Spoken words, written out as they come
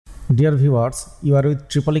Dear viewers, you are with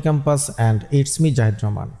Triple E Campus and it's me Zahid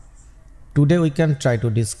Rahman. Today we can try to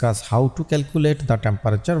discuss how to calculate the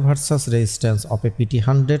temperature versus resistance of a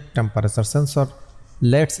PT100 temperature sensor.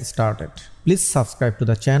 Let's start it. Please subscribe to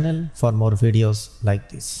the channel for more videos like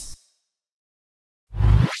this.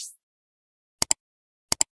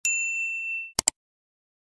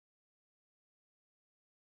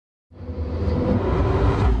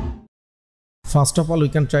 First of all, we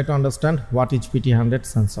can try to understand what is PT100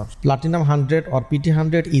 sensor. Platinum 100 or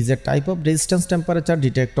PT100 is a type of resistance temperature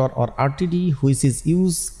detector or RTD which is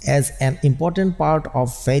used as an important part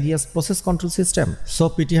of various process control systems. So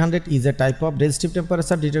PT100 is a type of resistive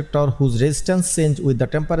temperature detector whose resistance changes with the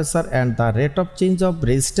temperature and the rate of change of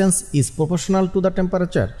resistance is proportional to the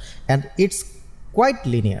temperature and it's quite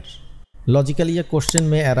linear. Logically, a question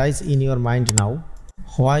may arise in your mind now.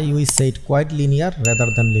 Why we said quite linear rather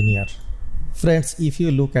than linear? Friends, if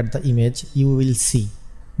you look at the image, you will see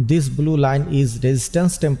this blue line is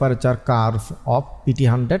resistance temperature curve of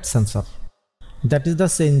PT100 sensor. That is the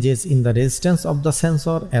changes in the resistance of the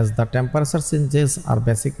sensor as the temperature changes are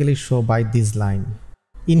basically shown by this line.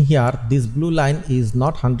 In here, this blue line is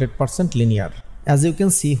not 100% linear. As you can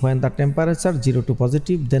see, when the temperature 0 to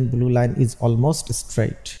positive, then blue line is almost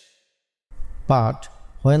straight. But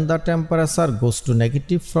when the temperature goes to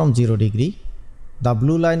negative from 0 degree, the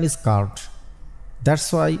blue line is curved.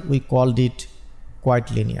 That's why we called it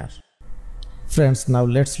quite linear. Friends, now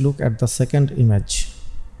let's look at the second image.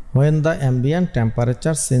 When the ambient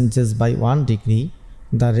temperature changes by 1 degree,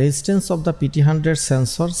 the resistance of the PT100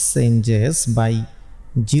 sensor changes by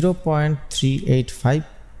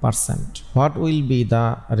 0.385%. What will be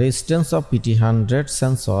the resistance of PT100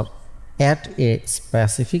 sensor at a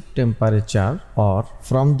specific temperature? Or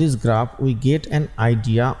from this graph we get an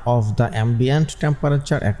idea of the ambient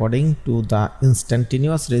temperature according to the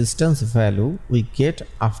instantaneous resistance value we get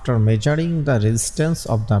after measuring the resistance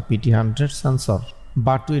of the PT100 sensor.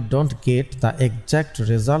 But we don't get the exact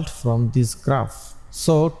result from this graph.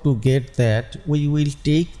 So to get that, we will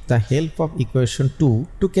take the help of equation 2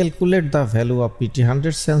 to calculate the value of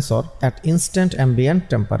PT100 sensor at instant ambient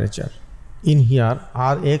temperature. In here,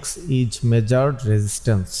 Rx is measured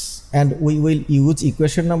resistance and we will use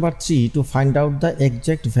equation number 3 to find out the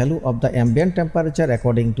exact value of the ambient temperature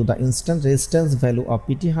according to the instant resistance value of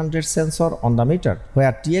PT100 sensor on the meter,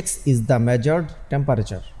 where Tx is the measured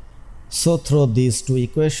temperature. So through these two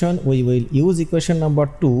equations, we will use equation number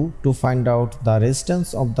 2 to find out the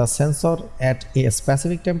resistance of the sensor at a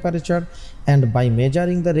specific temperature, and by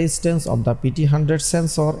measuring the resistance of the PT100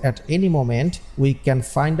 sensor at any moment, we can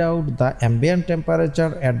find out the ambient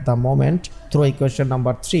temperature at the moment through equation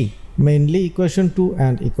number 3. Mainly equation 2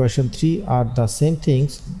 and equation 3 are the same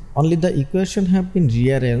things, only the equation have been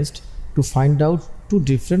rearranged to find out two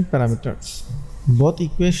different parameters. Both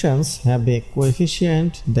equations have a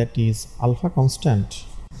coefficient that is alpha constant.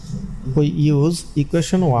 We use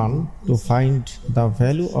equation 1 to find the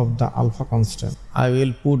value of the alpha constant. I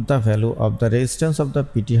will put the value of the resistance of the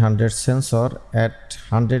PT100 sensor at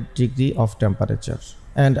 100 degree of temperature,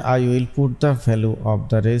 and I will put the value of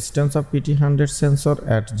the resistance of PT100 sensor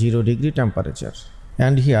at 0 degree temperature.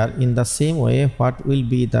 And here in the same way, what will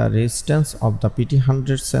be the resistance of the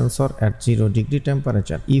PT100 sensor at 0 degree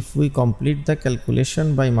temperature? If we complete the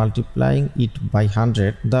calculation by multiplying it by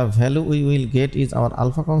 100, the value we will get is our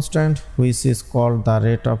alpha constant, which is called the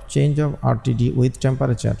rate of change of RTD with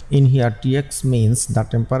temperature. In here, Tx means the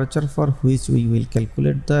temperature for which we will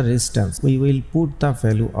calculate the resistance. We will put the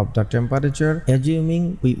value of the temperature,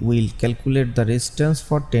 assuming we will calculate the resistance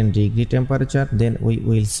for 10 degree temperature, then we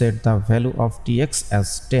will set the value of Tx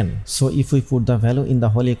as 10. So if we put the value in the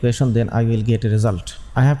whole equation, then I will get a result.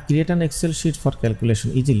 I have created an Excel sheet for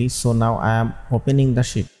calculation easily, so now I am opening the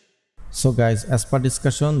sheet. So guys, as per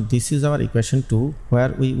discussion, this is our equation 2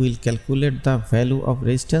 where we will calculate the value of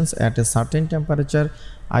resistance at a certain temperature.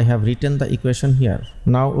 I have written the equation here.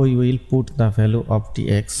 Now we will put the value of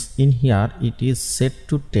Tx. In here it is set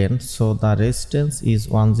to 10, so the resistance is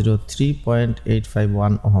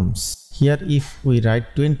 103.851 ohms. Here if we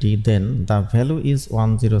write 20, then the value is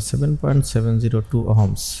 107.702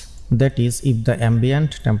 ohms. That is, if the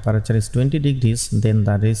ambient temperature is 20 degrees, then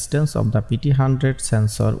the resistance of the PT100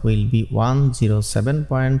 sensor will be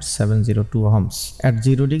 107.702 ohms. At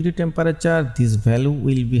 0 degree temperature, this value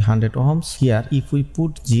will be 100 ohms. Here if we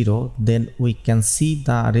put 0, then we can see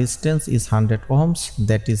the resistance is 100 ohms.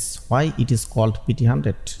 That is why it is called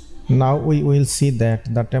PT100. Now we will see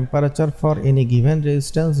that the temperature for any given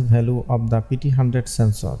resistance value of the PT100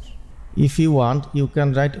 sensor. If you want, you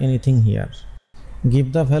can write anything here.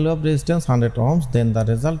 Give the value of resistance 100 ohms, then the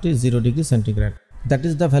result is 0 degree centigrade. That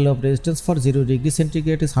is the value of resistance for 0 degree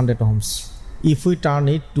centigrade is 100 ohms. If we turn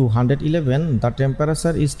it to 111, the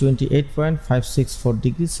temperature is 28.564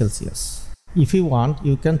 degrees Celsius. If you want,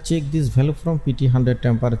 you can check this value from PT100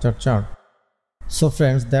 temperature chart. So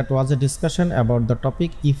friends, that was a discussion about the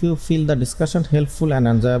topic. If you feel the discussion helpful and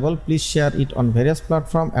enjoyable, please share it on various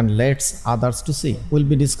platforms and let others to see. We'll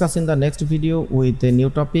be discussing the next video with a new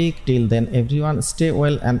topic. Till then, everyone stay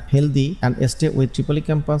well and healthy and stay with Tripoli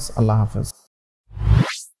Campus. Allah Hafiz.